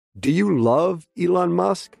Do you love Elon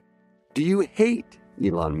Musk? Do you hate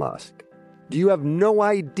Elon Musk? Do you have no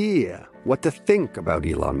idea what to think about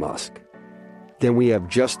Elon Musk? Then we have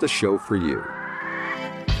just the show for you.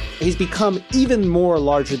 He's become even more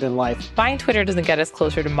larger than life. Buying Twitter doesn't get us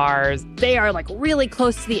closer to Mars. They are like really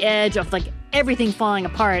close to the edge of like everything falling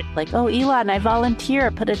apart. Like, oh, Elon, I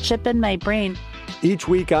volunteer. Put a chip in my brain. Each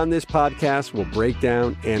week on this podcast, we'll break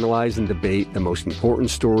down, analyze, and debate the most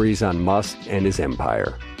important stories on Musk and his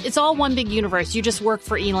empire. It's all one big universe. You just work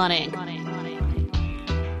for Elon Inc.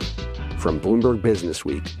 From Bloomberg Business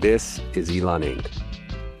Week, this is Elon Inc.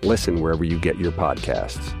 Listen wherever you get your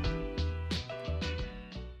podcasts.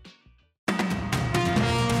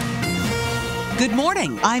 Good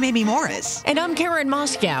morning. I'm Amy Morris. And I'm Karen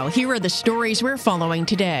Moscow. Here are the stories we're following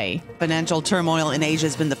today. Financial turmoil in Asia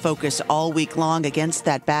has been the focus all week long. Against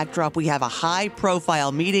that backdrop, we have a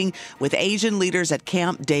high-profile meeting with Asian leaders at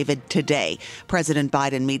Camp David today. President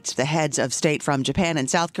Biden meets the heads of state from Japan and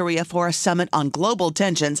South Korea for a summit on global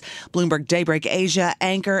tensions. Bloomberg Daybreak Asia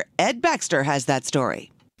anchor Ed Baxter has that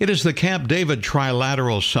story. It is the Camp David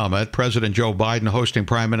Trilateral Summit, President Joe Biden hosting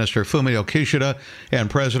Prime Minister Fumio Kishida and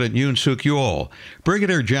President Yoon Suk-yeol.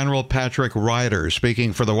 Brigadier General Patrick Ryder,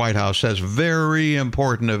 speaking for the White House, says very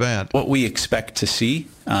important event. What we expect to see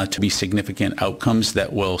to be significant outcomes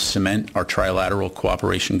that will cement our trilateral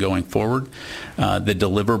cooperation going forward. The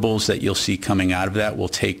deliverables that you'll see coming out of that will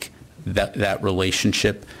take that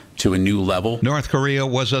relationship to a new level. North Korea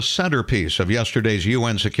was a centerpiece of yesterday's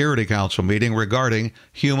UN Security Council meeting regarding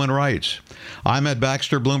human rights. I'm Ed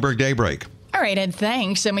Baxter, Bloomberg Daybreak. All right, Ed,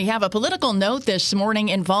 thanks. And we have a political note this morning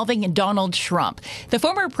involving Donald Trump. The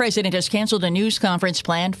former president has canceled a news conference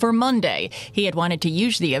planned for Monday. He had wanted to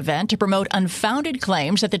use the event to promote unfounded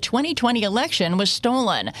claims that the 2020 election was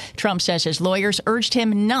stolen. Trump says his lawyers urged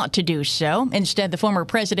him not to do so. Instead, the former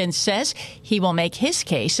president says he will make his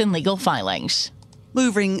case in legal filings.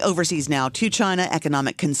 Moving overseas now to China,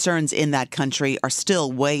 economic concerns in that country are still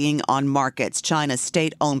weighing on markets. China's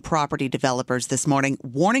state-owned property developers this morning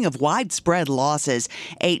warning of widespread losses.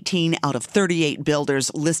 18 out of 38 builders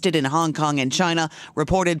listed in Hong Kong and China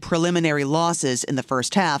reported preliminary losses in the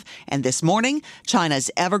first half. And this morning, China's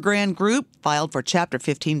Evergrande Group filed for Chapter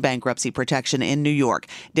 15 bankruptcy protection in New York.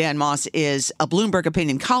 Dan Moss is a Bloomberg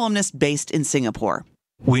opinion columnist based in Singapore.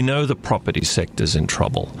 We know the property sector's in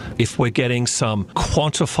trouble. If we're getting some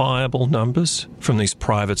quantifiable numbers from these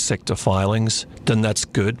private sector filings, then that's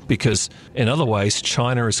good because, in other ways,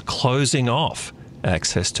 China is closing off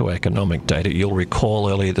access to economic data. You'll recall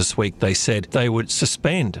earlier this week they said they would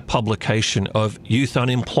suspend publication of youth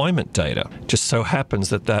unemployment data. Just so happens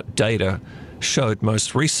that that data showed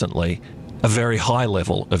most recently a very high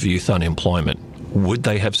level of youth unemployment. Would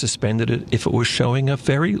they have suspended it if it was showing a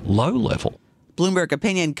very low level? Bloomberg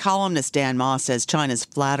opinion columnist Dan Moss says China's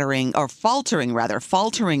faltering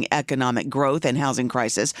economic growth and housing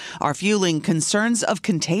crisis are fueling concerns of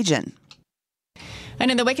contagion. And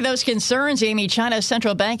in the wake of those concerns, Amy, China's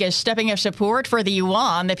central bank is stepping up support for the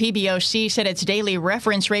yuan. The PBOC set its daily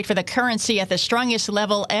reference rate for the currency at the strongest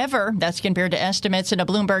level ever. That's compared to estimates in a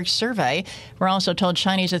Bloomberg survey. We're also told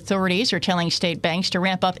Chinese authorities are telling state banks to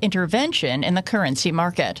ramp up intervention in the currency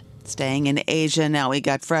market. Staying in Asia, now we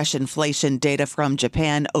got fresh inflation data from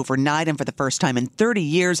Japan overnight, and for the first time in 30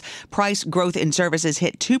 years, price growth in services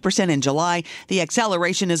hit 2% in July. The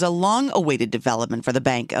acceleration is a long-awaited development for the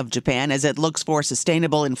Bank of Japan as it looks for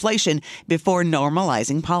sustainable inflation before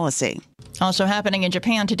normalizing policy. Also happening in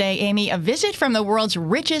Japan today, Amy, a visit from the world's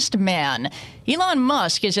richest man. Elon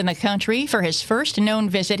Musk is in the country for his first known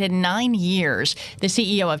visit in 9 years. The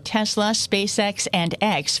CEO of Tesla, SpaceX, and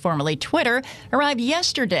X, formerly Twitter, arrived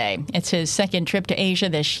yesterday. It's his second trip to Asia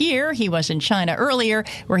this year. He was in China earlier,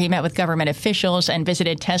 where he met with government officials and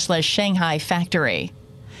visited Tesla's Shanghai factory.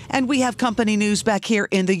 And we have company news back here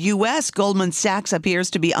in the U.S. Goldman Sachs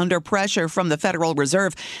appears to be under pressure from the Federal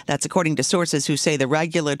Reserve. That's according to sources who say the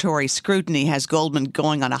regulatory scrutiny has Goldman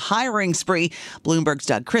going on a hiring spree. Bloomberg's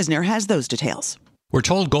Doug Krisner has those details. We're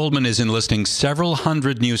told Goldman is enlisting several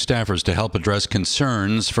hundred new staffers to help address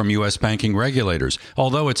concerns from U.S. banking regulators,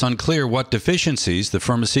 although it's unclear what deficiencies the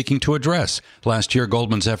firm is seeking to address. Last year,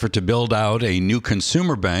 Goldman's effort to build out a new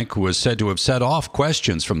consumer bank was said to have set off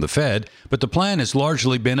questions from the Fed, but the plan has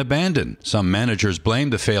largely been abandoned. Some managers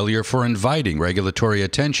blame the failure for inviting regulatory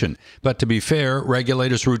attention, but to be fair,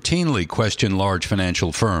 regulators routinely question large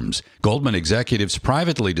financial firms. Goldman executives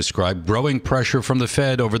privately described growing pressure from the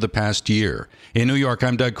Fed over the past year. In New York,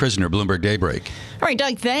 I'm Doug Krisner, Bloomberg Daybreak. All right,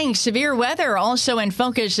 Doug, thanks. Severe weather also in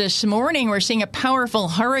focus this morning. We're seeing a powerful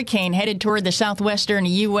hurricane headed toward the southwestern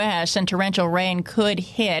U.S., and torrential rain could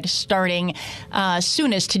hit starting as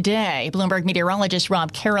soon as today. Bloomberg meteorologist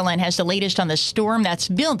Rob Carolyn has the latest on the storm that's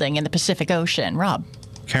building in the Pacific Ocean. Rob.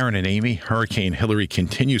 Karen and Amy, Hurricane Hillary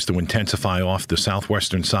continues to intensify off the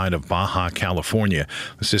southwestern side of Baja California.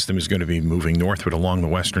 The system is going to be moving northward along the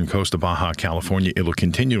western coast of Baja California. It will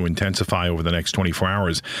continue to intensify over the next 24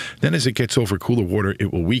 hours. Then as it gets over cooler water,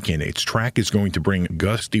 it will weaken. Its track is going to bring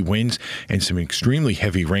gusty winds and some extremely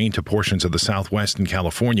heavy rain to portions of the southwest and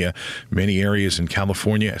California. Many areas in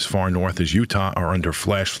California, as far north as Utah, are under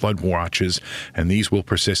flash flood watches, and these will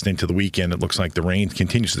persist into the weekend. It looks like the rain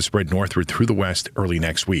continues to spread northward through the west early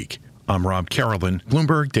next week. I'm Rob Carolyn,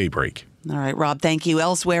 Bloomberg Daybreak. All right, Rob, thank you.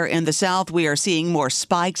 Elsewhere in the South, we are seeing more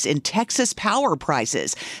spikes in Texas power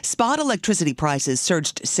prices. Spot electricity prices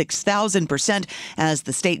surged 6,000% as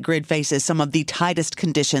the state grid faces some of the tightest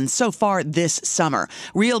conditions so far this summer.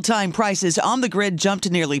 Real-time prices on the grid jumped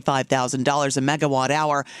to nearly $5,000 a megawatt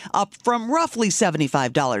hour, up from roughly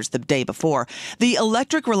 $75 the day before. The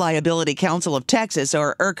Electric Reliability Council of Texas,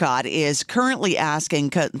 or ERCOT, is currently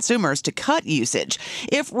asking consumers to cut usage.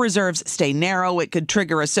 If reserves stay narrow, it could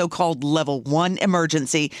trigger a so-called Level 1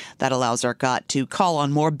 emergency that allows ERCOT to call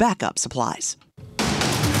on more backup supplies.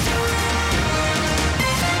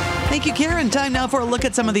 Thank you, Karen. Time now for a look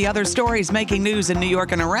at some of the other stories making news in New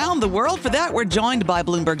York and around the world. For that, we're joined by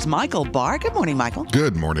Bloomberg's Michael Barr. Good morning, Michael.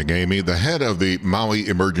 Good morning, Amy. The head of the Maui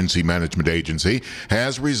Emergency Management Agency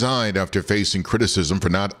has resigned after facing criticism for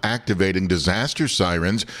not activating disaster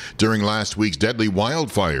sirens during last week's deadly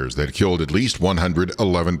wildfires that killed at least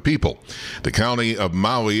 111 people. The county of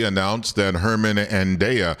Maui announced that Herman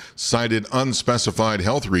Andea cited unspecified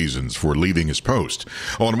health reasons for leaving his post.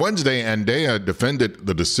 On Wednesday, Andea defended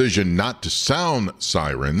the decision not to sound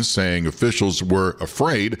sirens, saying officials were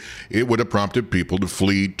afraid it would have prompted people to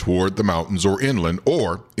flee toward the mountains or inland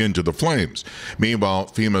or into the flames.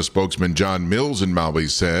 Meanwhile, FEMA spokesman John Mills in Maui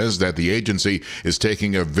says that the agency is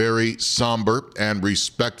taking a very somber and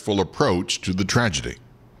respectful approach to the tragedy.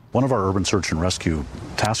 One of our urban search and rescue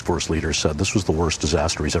task force leaders said this was the worst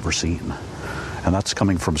disaster he's ever seen. And that's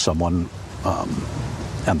coming from someone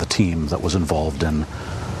and the team that was involved in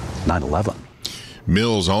 9/11.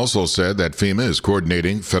 Mills also said that FEMA is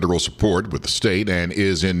coordinating federal support with the state and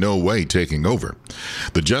is in no way taking over.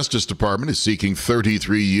 The Justice Department is seeking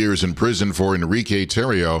 33 years in prison for Enrique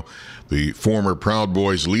Tarrio, the former Proud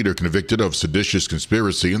Boys leader convicted of seditious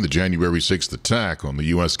conspiracy in the January 6th attack on the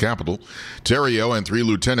U.S. Capitol. Tarrio and 3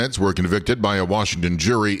 lieutenants were convicted by a Washington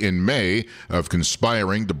jury in May of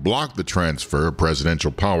conspiring to block the transfer of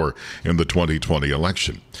presidential power in the 2020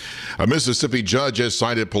 election. A Mississippi judge has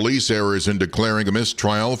cited police errors in declaring a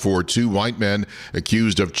mistrial for 2 white men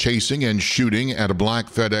accused of chasing and shooting at a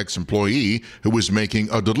black FedEx employee who was making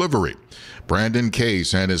a delivery. Brandon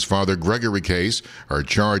Case and his father Gregory Case are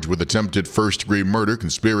charged with attempted first-degree murder,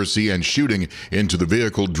 conspiracy, and shooting into the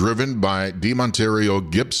vehicle driven by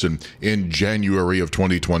DeMontario Gibson in January of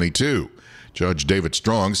 2022. Judge David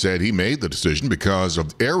Strong said he made the decision because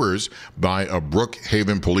of errors by a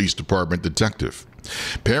Brookhaven Police Department detective.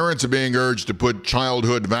 Parents are being urged to put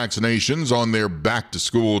childhood vaccinations on their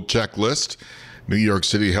back-to-school checklist. New York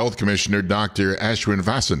City Health Commissioner Dr. Ashwin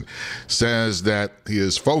Vasan says that he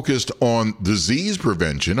is focused on disease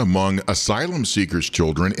prevention among asylum seekers'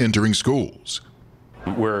 children entering schools.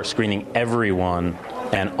 We're screening everyone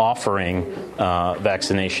and offering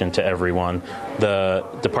vaccination to everyone. The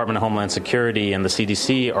Department of Homeland Security and the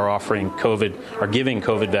CDC are giving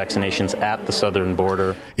COVID vaccinations at the southern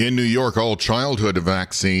border. In New York, all childhood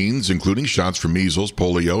vaccines, including shots for measles,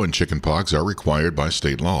 polio, and chickenpox, are required by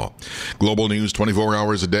state law. Global news 24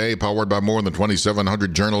 hours a day, powered by more than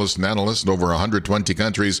 2,700 journalists and analysts in over 120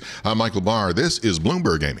 countries. I'm Michael Barr. This is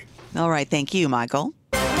Bloomberg, Amy. All right. Thank you, Michael.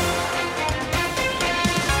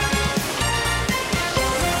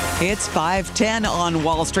 It's 5:10 on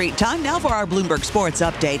Wall Street. Time now for our Bloomberg Sports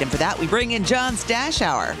Update. And for that, we bring in John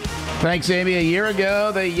Stashower. Thanks, Amy. A year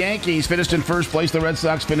ago, the Yankees finished in first place. The Red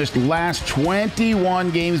Sox finished last,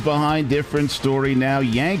 21 games behind. Different story now.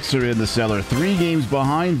 Yanks are in the cellar, 3 games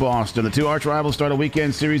behind Boston. The 2 arch rivals start a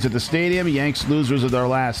weekend series at the stadium. Yanks losers of their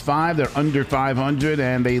last 5. They're under 500,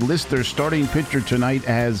 and they list their starting pitcher tonight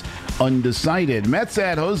as undecided. Mets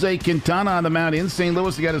had Jose Quintana on the mound in St.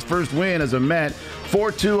 Louis. He got his first win as a Met.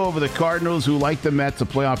 4-2 over the Cardinals, who, like the Mets, a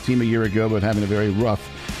playoff team a year ago, but having a very rough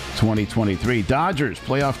 2023. Dodgers,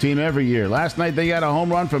 playoff team every year. Last night they got a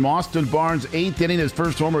home run from Austin Barnes, 8th inning, his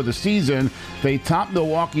first homer of the season. They topped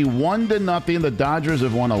Milwaukee 1-0. The Dodgers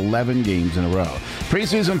have won 11 games in a row.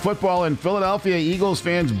 Preseason football in Philadelphia, Eagles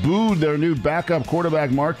fans booed their new backup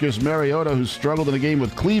quarterback Marcus Mariota, who struggled in a game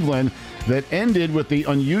with Cleveland that ended with the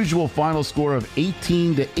unusual final score of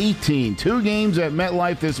 18-18. 2 games at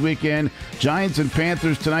MetLife this weekend. Giants and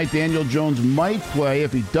Panthers tonight. Daniel Jones might play.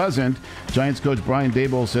 If he doesn't, Giants coach Brian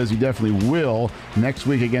Daboll says he definitely will. Next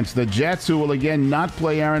week against the Jets, who will again not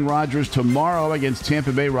play Aaron Rodgers. Tomorrow against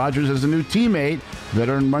Tampa Bay, Rodgers has a new teammate,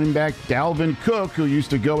 veteran running back Dalvin Cook, who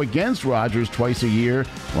used to go against Rodgers twice a year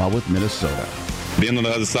while with Minnesota. Being on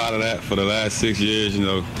the other side of that for the last 6 years,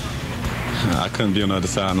 I couldn't be on the other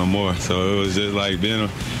side no more. So it was just like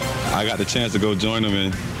I got the chance to go join them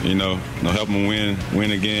and, help them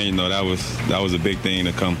win again. That was a big thing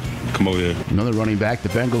to come over here. Another running back, the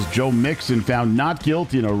Bengals' Joe Mixon, found not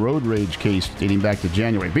guilty in a road rage case dating back to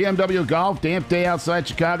January. BMW Golf, damp day outside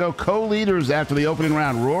Chicago. Co-leaders after the opening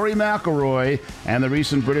round, Rory McIlroy and the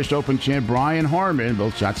recent British Open champ Brian Harman,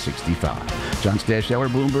 both shot 65. John Stashower,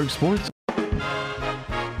 Bloomberg Sports.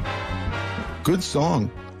 Good song.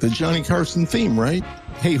 The Johnny Carson theme, right?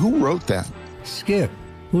 Hey, who wrote that? Skip,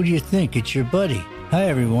 who do you think? It's your buddy. Hi,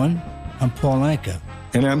 everyone. I'm Paul Anka.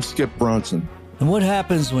 And I'm Skip Bronson. And what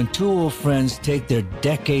happens when two old friends take their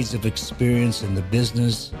decades of experience in the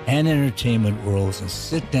business and entertainment worlds and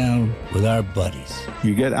sit down with our buddies?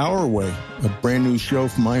 You get Our Way, a brand new show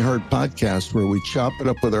from iHeart Podcast where we chop it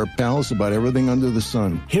up with our pals about everything under the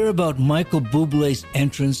sun. Hear about Michael Bublé's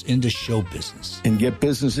entrance into show business. And get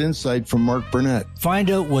business insight from Mark Burnett. Find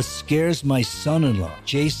out what scares my son-in-law,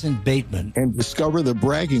 Jason Bateman. And discover the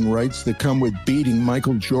bragging rights that come with beating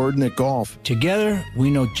Michael Jordan at golf. Together, we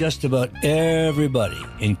know just about everybody,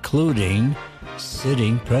 including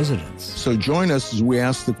sitting presidents. So join us as we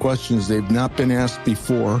ask the questions they've not been asked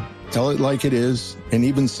before, tell it like it is, and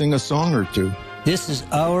even sing a song or two. This is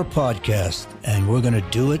our podcast, and we're going to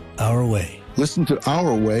do it our way. Listen to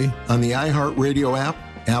Our Way on the iHeartRadio app,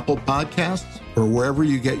 Apple Podcasts, or wherever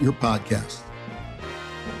you get your podcasts.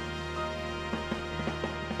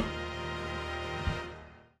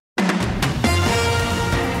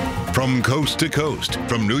 From coast to coast,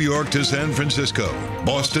 from New York to San Francisco,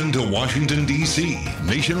 Boston to Washington, D.C.,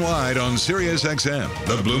 nationwide on SiriusXM,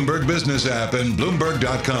 the Bloomberg Business app, and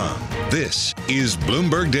Bloomberg.com. This is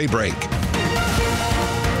Bloomberg Daybreak.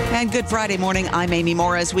 And good Friday morning. I'm Amy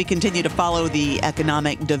Morris. We continue to follow the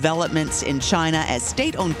economic developments in China as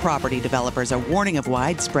state-owned property developers are warning of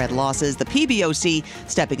widespread losses. The PBOC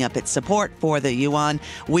stepping up its support for the yuan.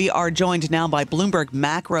 We are joined now by Bloomberg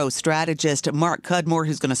macro strategist Mark Cudmore,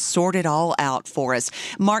 who's going to sort it all out for us.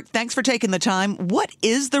 Mark, thanks for taking the time. What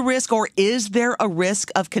is the risk, or is there a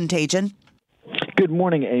risk of contagion? Good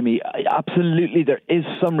morning, Amy. Absolutely, there is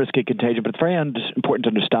some risk of contagion, but it's very important to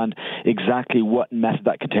understand exactly what method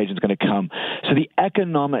that contagion is going to come. So the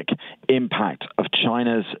economic impact of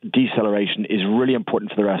China's deceleration is really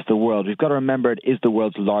important for the rest of the world. We've got to remember it is the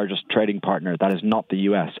world's largest trading partner. That is not the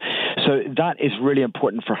U.S. So that is really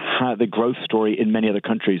important for how the growth story in many other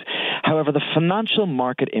countries. However, the financial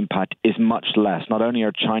market impact is much less. Not only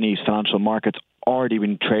are Chinese financial markets already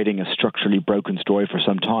been trading a structurally broken story for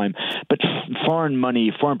some time, but foreign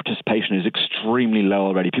money, foreign participation is extremely low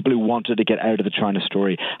already. People who wanted to get out of the China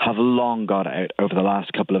story have long got out over the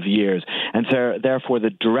last couple of years. And so, therefore, the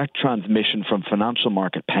direct transmission from financial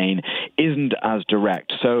market pain isn't as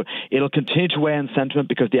direct. So it'll continue to weigh on sentiment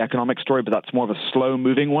because the economic story, but that's more of a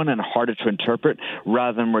slow-moving one and harder to interpret,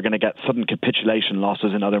 rather than we're going to get sudden capitulation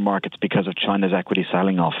losses in other markets because of China's equity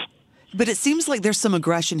selling off. But it seems like there's some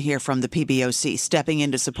aggression here from the PBOC stepping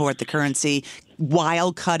in to support the currency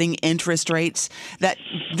while cutting interest rates.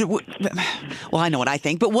 Well, I know what I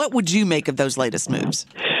think, but what would you make of those latest moves?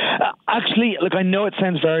 Actually, look, I know it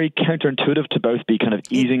sounds very counterintuitive to both be kind of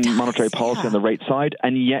easing monetary policy on the rate side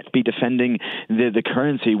and yet be defending the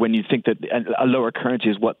currency when you think that a lower currency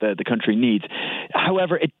is what the country needs.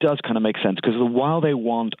 However, it does kind of make sense because while they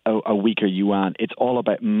want a weaker yuan, it's all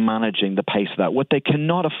about managing the pace of that. What they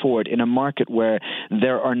cannot afford in a market where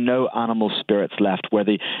there are no animal spirits left, where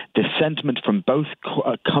the sentiment from both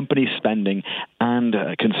company spending and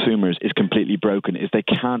consumers is completely broken, is they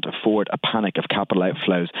can't afford a panic of capital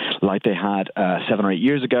outflows. like they had 7 or 8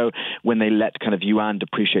 years ago when they let kind of yuan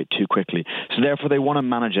depreciate too quickly. So therefore, they want to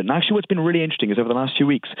manage it. And actually, what's been really interesting is over the last few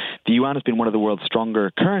weeks, the yuan has been one of the world's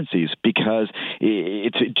stronger currencies because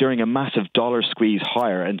it's during a massive dollar squeeze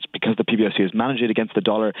higher, and because the PBOC has managed it against the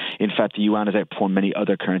dollar, in fact, the yuan has outperformed many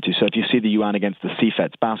other currencies. So if you see the yuan against the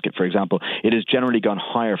CFET's basket, for example, it has generally gone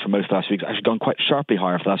higher for most of the last weeks, actually gone quite sharply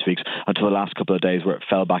higher for the last weeks until the last couple of days where it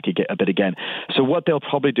fell back a bit again. So what they'll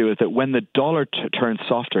probably do is that when the dollar turns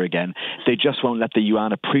softer again, they just won't let the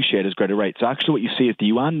yuan appreciate as great a rate. So actually what you see is the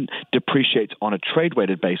yuan depreciates on a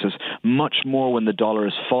trade-weighted basis much more when the dollar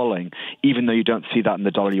is falling, even though you don't see that in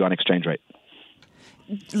the dollar-yuan exchange rate.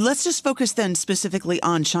 Let's just focus then specifically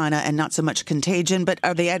on China and not so much Contagion, but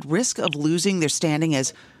are they at risk of losing their standing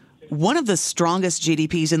as one of the strongest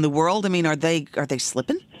GDPs in the world? I mean, are they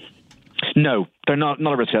slipping? No, they're not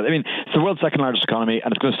a risk. I mean, it's the world's second largest economy,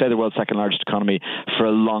 and it's going to stay the world's second largest economy for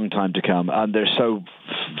a long time to come. And they're so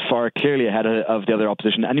far clearly ahead of the other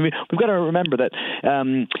opposition. And we've got to remember that,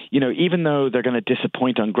 even though they're going to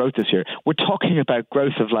disappoint on growth this year, we're talking about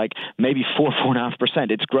growth of like maybe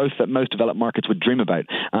 4.5%. It's growth that most developed markets would dream about.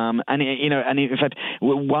 And in fact,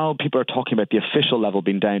 while people are talking about the official level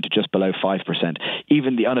being down to just below 5%,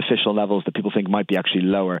 even the unofficial levels that people think might be actually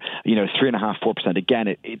lower, 3.5%, 4%.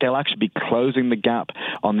 Again, they'll actually be closing the gap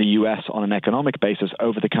on the U.S. on an economic basis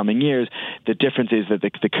over the coming years. The difference is that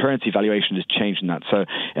the currency valuation is changing that. So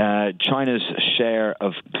China's share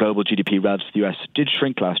of global GDP relative to the U.S. did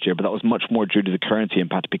shrink last year, but that was much more due to the currency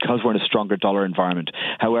impact because we're in a stronger dollar environment.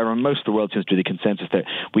 However, most of the world seems to be the consensus that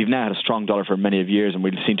we've now had a strong dollar for many years, and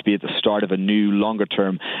we seem to be at the start of a new,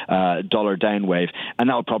 longer-term dollar down wave, and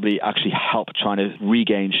that will probably actually help China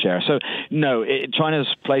regain share. So, no, China's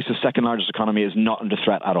place as second largest economy is not under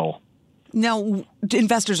threat at all. Now,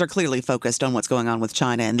 investors are clearly focused on what's going on with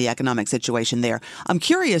China and the economic situation there. I'm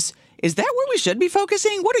curious, is that where we should be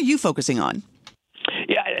focusing? What are you focusing on?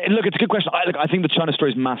 Yeah, look, it's a good question. I think the China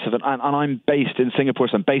story is massive, and I'm based in Singapore,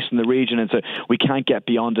 so I'm based in the region, and so we can't get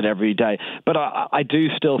beyond it every day. But I do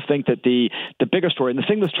still think that the bigger story, and the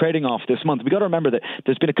thing that's trading off this month, we've got to remember that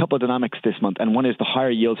there's been a couple of dynamics this month, and one is the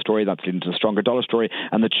higher yield story that's leading to the stronger dollar story,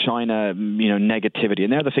 and the China negativity.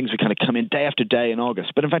 And they're the things we kind of come in day after day in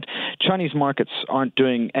August. But in fact, Chinese markets aren't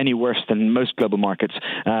doing any worse than most global markets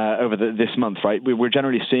over this month, right? We're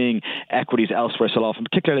generally seeing equities elsewhere sell off, and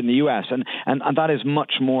particularly in the U.S., and that is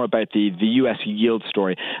much more about the U.S. yield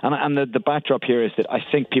story. And the backdrop here is that I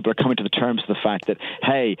think people are coming to the terms of the fact that,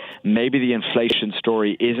 hey, maybe the inflation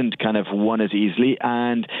story isn't kind of won as easily,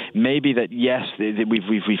 and maybe that, yes,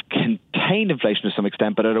 we've contained inflation to some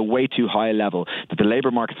extent, but at a way too high a level, that the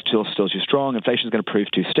labor market's still too strong, inflation is going to prove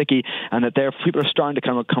too sticky, and that people are starting to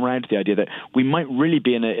kind of come around to the idea that we might really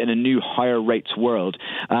be in a new higher rates world.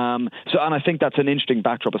 And I think that's an interesting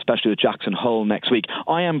backdrop, especially with Jackson Hole next week.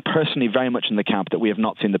 I am personally very much in the camp that we have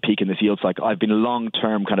not seen the peak in this yield cycle. I've been a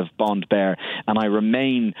long-term kind of bond bear, and I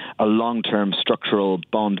remain a long-term structural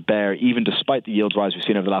bond bear, even despite the yield rise we've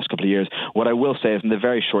seen over the last couple of years. What I will say is in the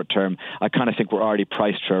very short term, I kind of think we're already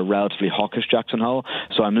priced for a relatively hawkish Jackson Hole,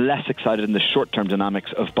 so I'm less excited in the short-term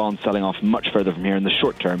dynamics of bonds selling off much further from here in the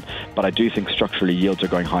short term, but I do think structurally yields are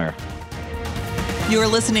going higher. You're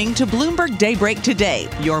listening to Bloomberg Daybreak Today,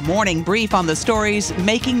 your morning brief on the stories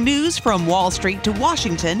making news from Wall Street to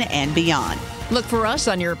Washington and beyond. Look for us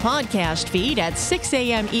on your podcast feed at 6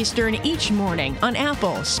 a.m. Eastern each morning on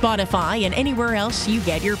Apple, Spotify, and anywhere else you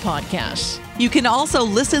get your podcasts. You can also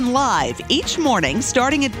listen live each morning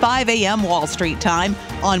starting at 5 a.m. Wall Street time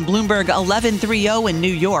on Bloomberg 1130 in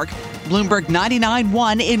New York, Bloomberg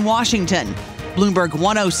 99.1 in Washington, Bloomberg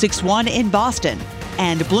 106.1 in Boston,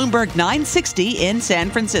 and Bloomberg 960 in San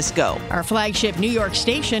Francisco. Our flagship New York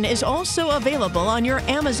station is also available on your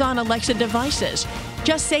Amazon Alexa devices.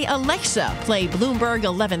 Just say, Alexa, play Bloomberg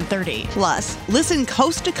 1130. Plus, listen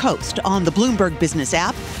coast to coast on the Bloomberg Business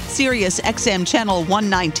app, Sirius XM Channel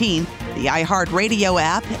 119, the iHeartRadio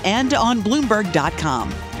app, and on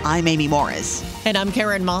Bloomberg.com. I'm Amy Morris. And I'm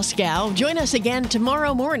Karen Moscow. Join us again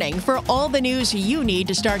tomorrow morning for all the news you need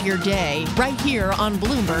to start your day right here on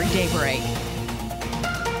Bloomberg Daybreak.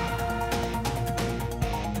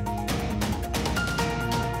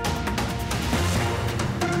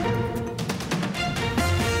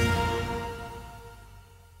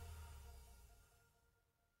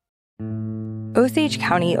 Osage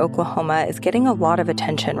County, Oklahoma is getting a lot of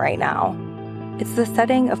attention right now. It's the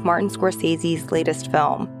setting of Martin Scorsese's latest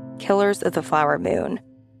film, Killers of the Flower Moon.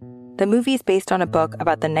 The movie is based on a book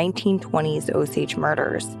about the 1920s Osage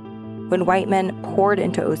murders, when white men poured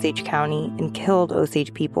into Osage County and killed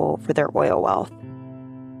Osage people for their oil wealth.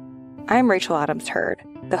 I'm Rachel Adams Hurd,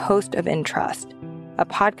 the host of In Trust, a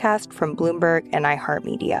podcast from Bloomberg and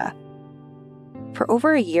iHeartMedia. For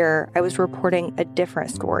over a year, I was reporting a different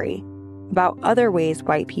story about other ways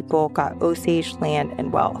white people got Osage land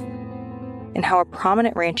and wealth, and how a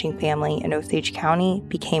prominent ranching family in Osage County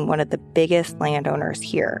became one of the biggest landowners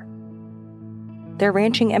here. Their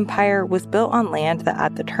ranching empire was built on land that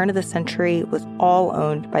at the turn of the century was all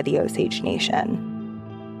owned by the Osage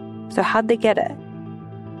Nation. So how'd they get it?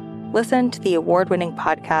 Listen to the award-winning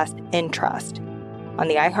podcast In Trust on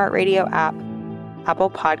the iHeartRadio app, Apple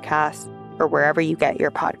Podcasts, or wherever you get your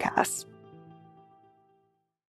podcasts.